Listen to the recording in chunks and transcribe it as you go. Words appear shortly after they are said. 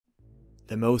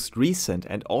The most recent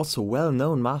and also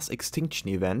well-known mass extinction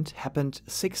event happened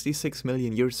 66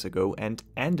 million years ago and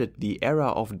ended the era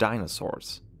of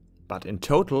dinosaurs. But in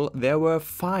total, there were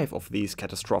 5 of these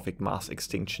catastrophic mass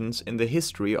extinctions in the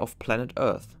history of planet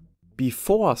Earth.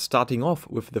 Before starting off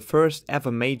with the first ever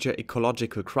major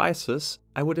ecological crisis,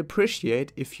 I would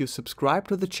appreciate if you subscribe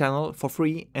to the channel for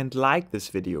free and like this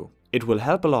video. It will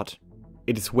help a lot.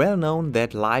 It is well known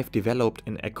that life developed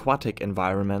in aquatic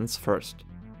environments first.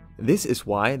 This is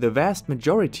why the vast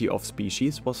majority of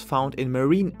species was found in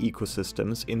marine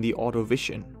ecosystems in the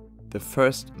Ordovician. The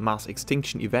first mass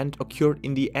extinction event occurred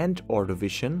in the end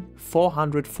Ordovician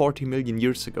 440 million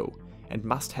years ago and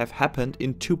must have happened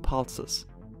in 2 pulses.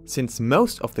 Since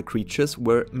most of the creatures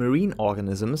were marine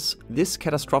organisms, this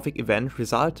catastrophic event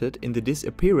resulted in the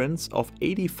disappearance of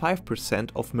 85%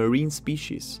 of marine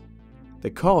species. The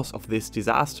cause of this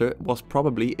disaster was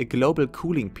probably a global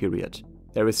cooling period.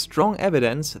 There is strong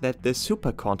evidence that the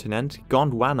supercontinent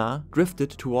Gondwana drifted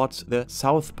towards the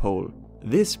South Pole.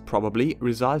 This probably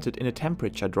resulted in a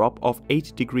temperature drop of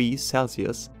 8 degrees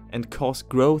Celsius and caused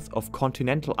growth of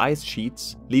continental ice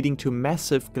sheets, leading to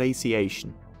massive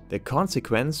glaciation. The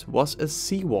consequence was a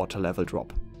seawater level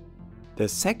drop. The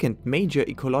second major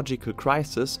ecological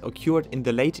crisis occurred in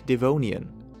the late Devonian,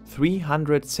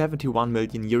 371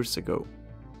 million years ago.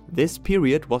 This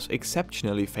period was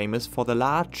exceptionally famous for the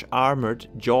large armored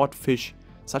jawed fish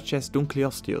such as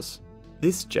Dunkleosteus.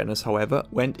 This genus, however,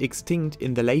 went extinct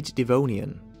in the late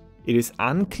Devonian. It is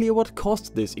unclear what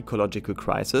caused this ecological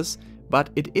crisis, but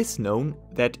it is known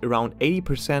that around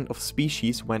 80% of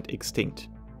species went extinct.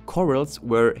 Corals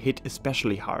were hit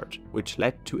especially hard, which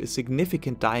led to a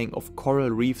significant dying of coral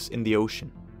reefs in the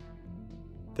ocean.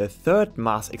 The third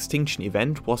mass extinction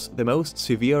event was the most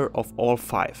severe of all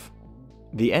 5.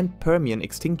 The end Permian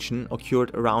extinction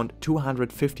occurred around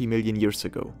 250 million years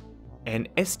ago. An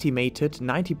estimated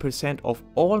 90% of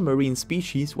all marine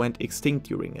species went extinct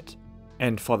during it.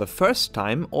 And for the first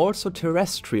time, also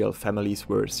terrestrial families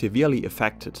were severely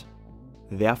affected.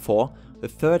 Therefore, the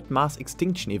third mass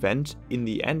extinction event in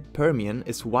the end Permian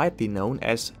is widely known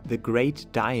as the Great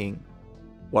Dying.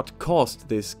 What caused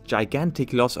this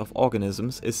gigantic loss of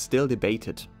organisms is still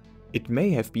debated. It may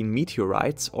have been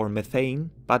meteorites or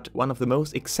methane, but one of the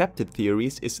most accepted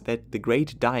theories is that the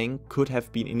Great Dying could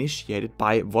have been initiated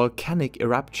by volcanic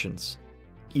eruptions.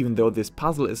 Even though this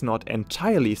puzzle is not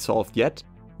entirely solved yet,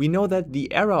 we know that the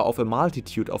era of a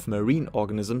multitude of marine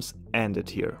organisms ended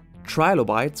here.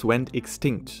 Trilobites went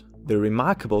extinct. The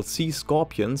remarkable sea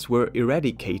scorpions were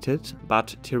eradicated,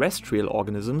 but terrestrial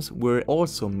organisms were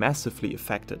also massively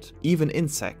affected, even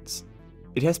insects.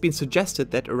 It has been suggested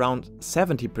that around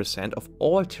 70% of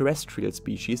all terrestrial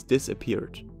species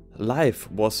disappeared.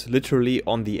 Life was literally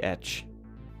on the edge.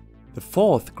 The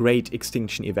fourth great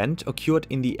extinction event occurred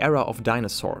in the era of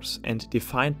dinosaurs and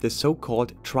defined the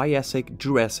so-called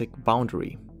Triassic-Jurassic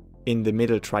boundary. In the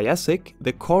Middle Triassic,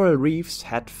 the coral reefs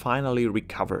had finally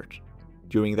recovered.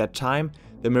 During that time,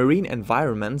 the marine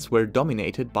environments were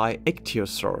dominated by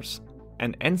ichthyosaurs,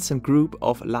 an ancient group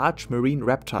of large marine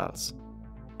reptiles.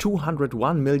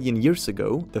 201 million years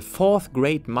ago, the fourth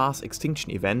great mass extinction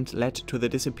event led to the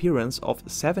disappearance of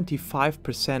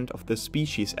 75% of the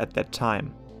species at that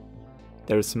time.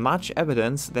 There is much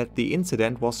evidence that the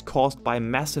incident was caused by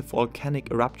massive volcanic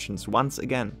eruptions once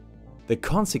again. The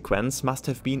consequence must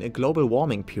have been a global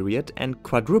warming period and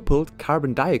quadrupled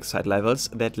carbon dioxide levels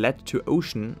that led to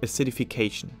ocean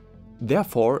acidification.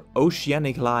 Therefore,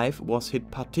 oceanic life was hit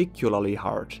particularly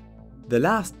hard. The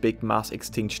last big mass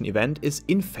extinction event is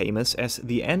infamous as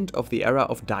the end of the era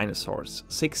of dinosaurs,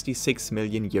 66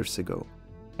 million years ago.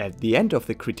 At the end of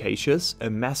the Cretaceous, a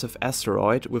massive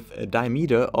asteroid with a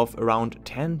diameter of around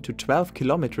 10 to 12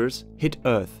 kilometers hit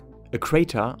Earth. A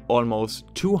crater almost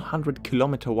 200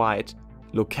 km wide,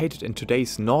 located in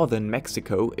today's northern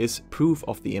Mexico, is proof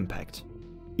of the impact.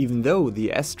 Even though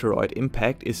the asteroid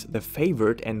impact is the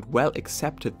favored and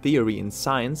well-accepted theory in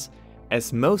science,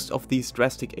 as most of these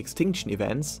drastic extinction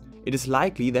events, it is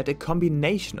likely that a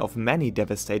combination of many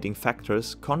devastating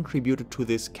factors contributed to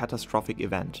this catastrophic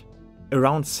event.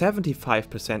 Around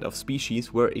 75% of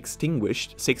species were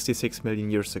extinguished 66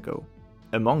 million years ago,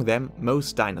 among them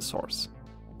most dinosaurs.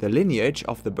 The lineage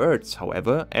of the birds,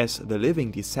 however, as the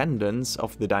living descendants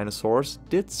of the dinosaurs,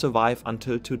 did survive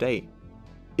until today.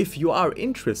 If you are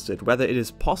interested whether it is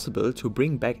possible to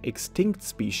bring back extinct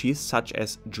species such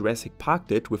as Jurassic Park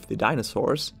did with the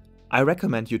dinosaurs, I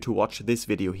recommend you to watch this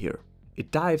video here. It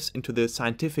dives into the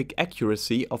scientific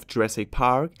accuracy of Jurassic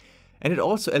Park, and it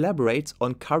also elaborates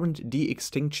on current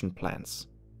de-extinction plans.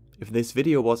 If this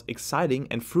video was exciting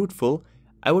and fruitful,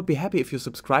 I would be happy if you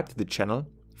subscribe to the channel,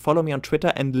 follow me on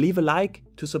Twitter and leave a like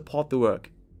to support the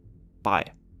work.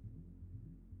 Bye.